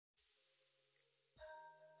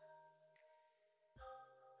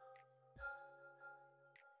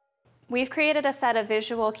We've created a set of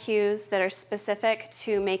visual cues that are specific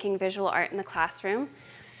to making visual art in the classroom.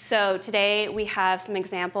 So today we have some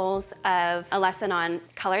examples of a lesson on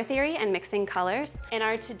color theory and mixing colors. In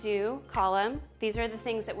our to-do column, these are the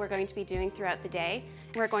things that we're going to be doing throughout the day.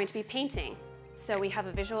 We're going to be painting. So we have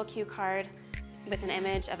a visual cue card with an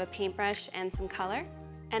image of a paintbrush and some color.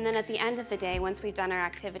 And then at the end of the day, once we've done our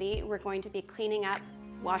activity, we're going to be cleaning up,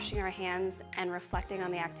 washing our hands, and reflecting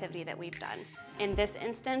on the activity that we've done. In this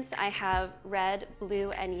instance, I have red, blue,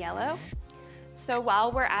 and yellow. So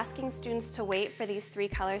while we're asking students to wait for these three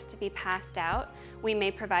colors to be passed out, we may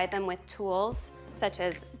provide them with tools such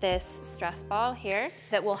as this stress ball here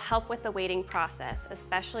that will help with the waiting process,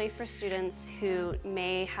 especially for students who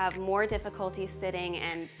may have more difficulty sitting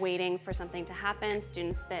and waiting for something to happen,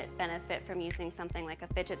 students that benefit from using something like a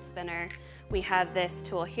fidget spinner. We have this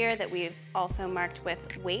tool here that we've also marked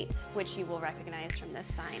with wait, which you will recognize from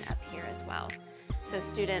this sign up here as well. So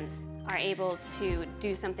students are able to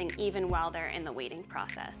do something even while they're in the waiting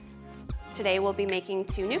process. Today we'll be making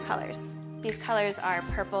two new colors. These colors are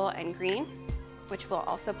purple and green, which we'll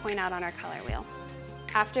also point out on our color wheel.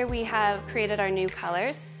 After we have created our new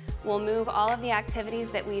colors, we'll move all of the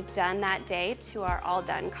activities that we've done that day to our all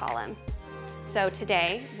done column. So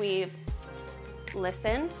today we've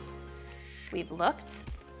listened, we've looked,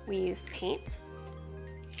 we used paint,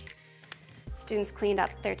 students cleaned up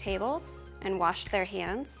their tables and washed their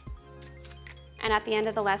hands, and at the end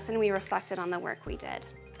of the lesson we reflected on the work we did.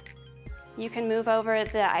 You can move over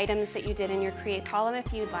the items that you did in your create column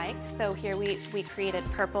if you'd like. So here we created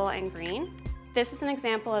purple and green. This is an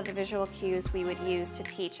example of the visual cues we would use to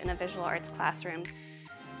teach in a visual arts classroom.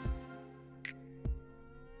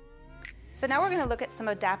 So now we're going to look at some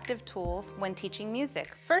adaptive tools when teaching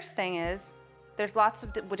music. First thing is, there's lots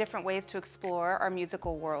of different ways to explore our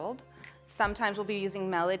musical world. Sometimes we'll be using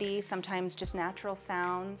melody, sometimes just natural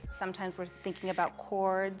sounds, sometimes we're thinking about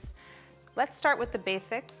chords. Let's start with the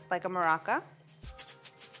basics, like a maraca.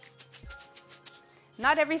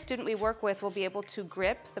 Not every student we work with will be able to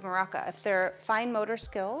grip the maraca if their fine motor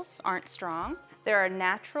skills aren't strong. There are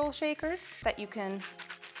natural shakers that you can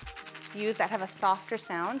use that have a softer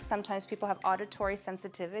sound. Sometimes people have auditory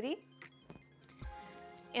sensitivity.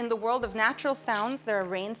 In the world of natural sounds, there are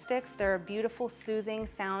rain sticks. They're a beautiful, soothing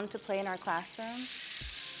sound to play in our classroom.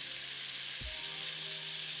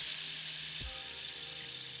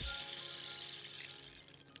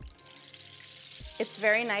 It's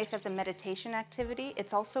very nice as a meditation activity.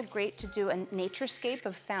 It's also great to do a naturescape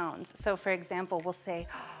of sounds. So for example, we'll say,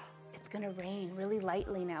 oh, it's gonna rain really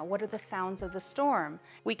lightly now. What are the sounds of the storm?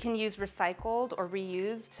 We can use recycled or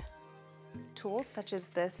reused tools such as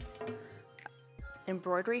this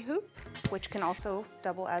embroidery hoop, which can also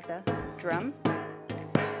double as a drum.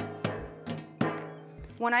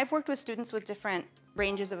 When I've worked with students with different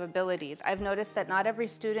ranges of abilities, I've noticed that not every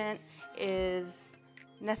student is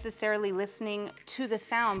necessarily listening to the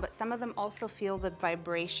sound, but some of them also feel the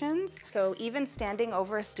vibrations. So even standing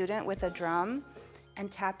over a student with a drum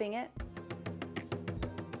and tapping it.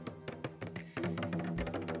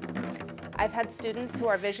 I've had students who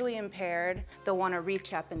are visually impaired, they'll want to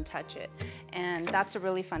reach up and touch it, and that's a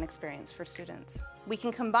really fun experience for students. We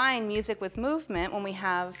can combine music with movement when we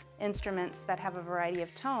have instruments that have a variety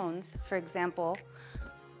of tones. For example,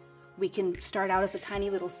 we can start out as a tiny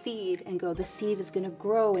little seed and go, the seed is going to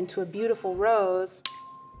grow into a beautiful rose.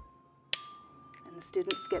 And the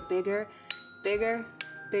students get bigger, bigger,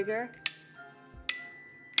 bigger.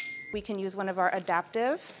 We can use one of our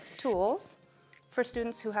adaptive tools for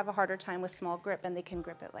students who have a harder time with small grip, and they can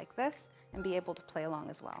grip it like this and be able to play along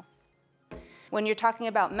as well. When you're talking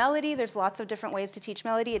about melody, there's lots of different ways to teach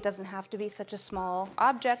melody. It doesn't have to be such a small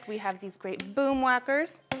object. We have these great boom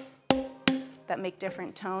whackers that make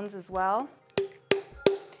different tones as well.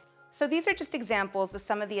 So these are just examples of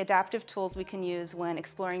some of the adaptive tools we can use when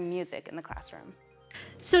exploring music in the classroom.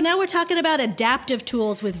 So now we're talking about adaptive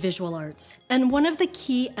tools with visual arts. And one of the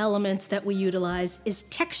key elements that we utilize is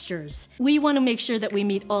textures. We want to make sure that we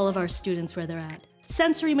meet all of our students where they're at.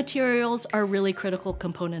 Sensory materials are a really critical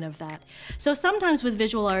component of that. So sometimes with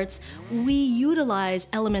visual arts, we utilize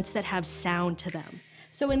elements that have sound to them.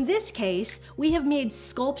 So in this case, we have made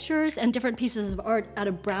sculptures and different pieces of art out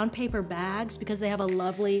of brown paper bags because they have a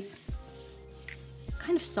lovely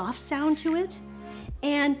kind of soft sound to it.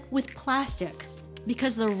 And with plastic,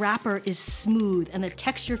 because the wrapper is smooth and the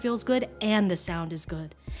texture feels good and the sound is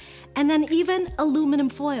good. And then even aluminum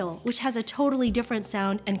foil, which has a totally different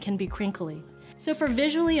sound and can be crinkly. So for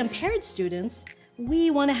visually impaired students,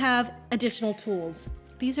 we want to have additional tools.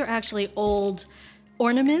 These are actually old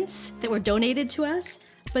ornaments that were donated to us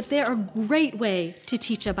but they're a great way to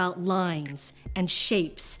teach about lines and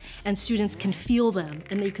shapes, and students can feel them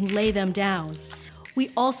and they can lay them down.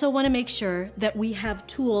 We also want to make sure that we have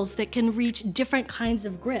tools that can reach different kinds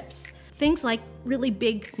of grips. Things like really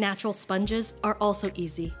big natural sponges are also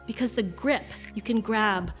easy because the grip you can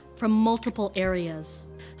grab from multiple areas.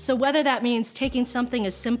 So whether that means taking something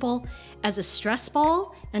as simple as a stress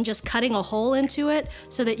ball and just cutting a hole into it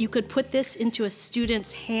so that you could put this into a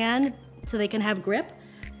student's hand so they can have grip,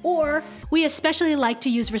 or we especially like to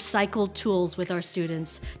use recycled tools with our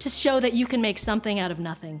students to show that you can make something out of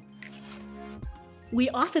nothing. We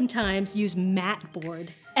oftentimes use mat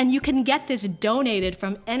board, and you can get this donated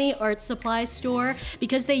from any art supply store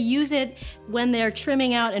because they use it when they're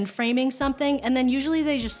trimming out and framing something, and then usually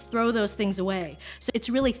they just throw those things away. So it's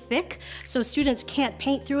really thick, so students can't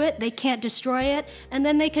paint through it, they can't destroy it, and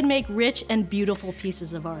then they can make rich and beautiful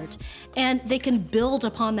pieces of art. And they can build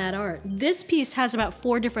upon that art. This piece has about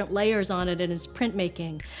 4 different layers on it and is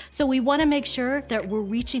printmaking. So we want to make sure that we're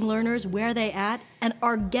reaching learners where they're at and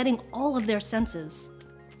are getting all of their senses.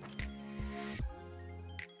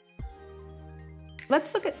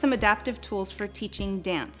 Let's look at some adaptive tools for teaching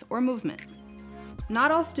dance or movement. Not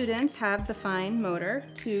all students have the fine motor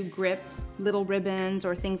to grip little ribbons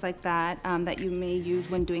or things like that that you may use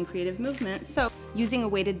when doing creative movement. So using a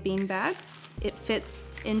weighted bean bag, it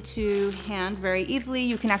fits into hand very easily.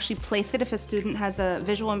 You can actually place it if a student has a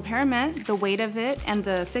visual impairment. The weight of it and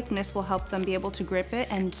the thickness will help them be able to grip it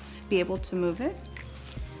and be able to move it.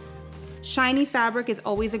 Shiny fabric is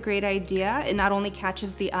always a great idea. It not only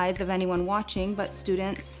catches the eyes of anyone watching, but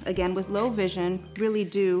students, again with low vision, really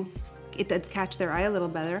it does catch their eye a little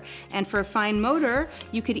better. And for fine motor,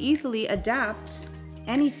 you could easily adapt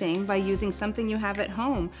anything by using something you have at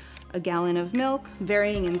home. A gallon of milk,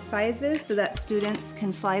 varying in sizes so that students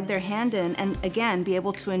can slide their hand in and again be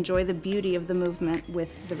able to enjoy the beauty of the movement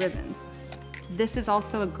with the ribbons. This is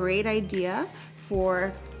also a great idea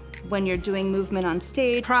for when you're doing movement on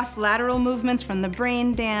stage, cross-lateral movements from the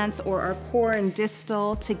brain dance or our core and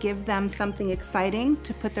distal to give them something exciting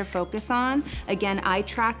to put their focus on. Again, eye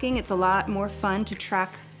tracking, it's a lot more fun to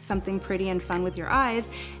track something pretty and fun with your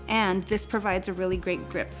eyes, and this provides a really great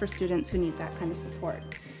grip for students who need that kind of support.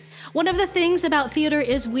 One of the things about theater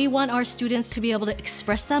is we want our students to be able to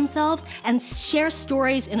express themselves and share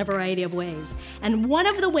stories in a variety of ways. And one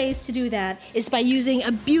of the ways to do that is by using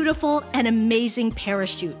a beautiful and amazing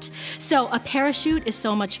parachute. So a parachute is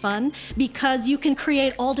so much fun because you can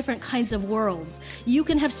create all different kinds of worlds. You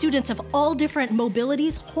can have students of all different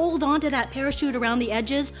mobilities hold onto that parachute around the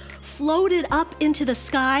edges, float it up into the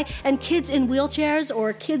sky, and kids in wheelchairs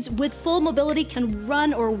or kids with full mobility can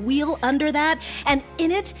run or wheel under that, and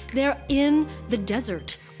in it, they're in the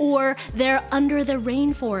desert or they're under the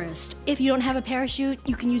rainforest. If you don't have a parachute,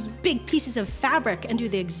 you can use big pieces of fabric and do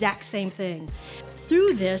the exact same thing.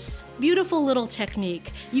 Through this beautiful little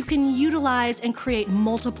technique, you can utilize and create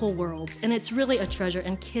multiple worlds, and it's really a treasure,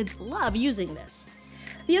 and kids love using this.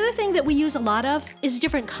 The other thing that we use a lot of is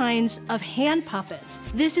different kinds of hand puppets.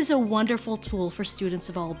 This is a wonderful tool for students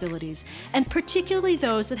of all abilities, and particularly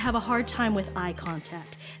those that have a hard time with eye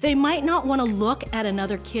contact. They might not want to look at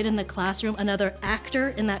another kid in the classroom, another actor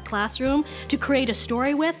in that classroom to create a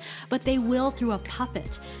story with, but they will through a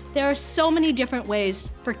puppet. There are so many different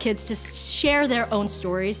ways for kids to share their own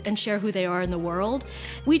stories and share who they are in the world.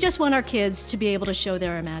 We just want our kids to be able to show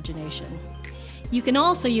their imagination. You can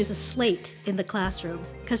also use a slate in the classroom,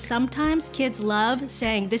 because sometimes kids love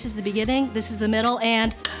saying, this is the beginning, this is the middle,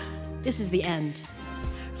 and this is the end.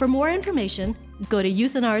 For more information, go to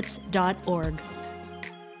youthandarts.org.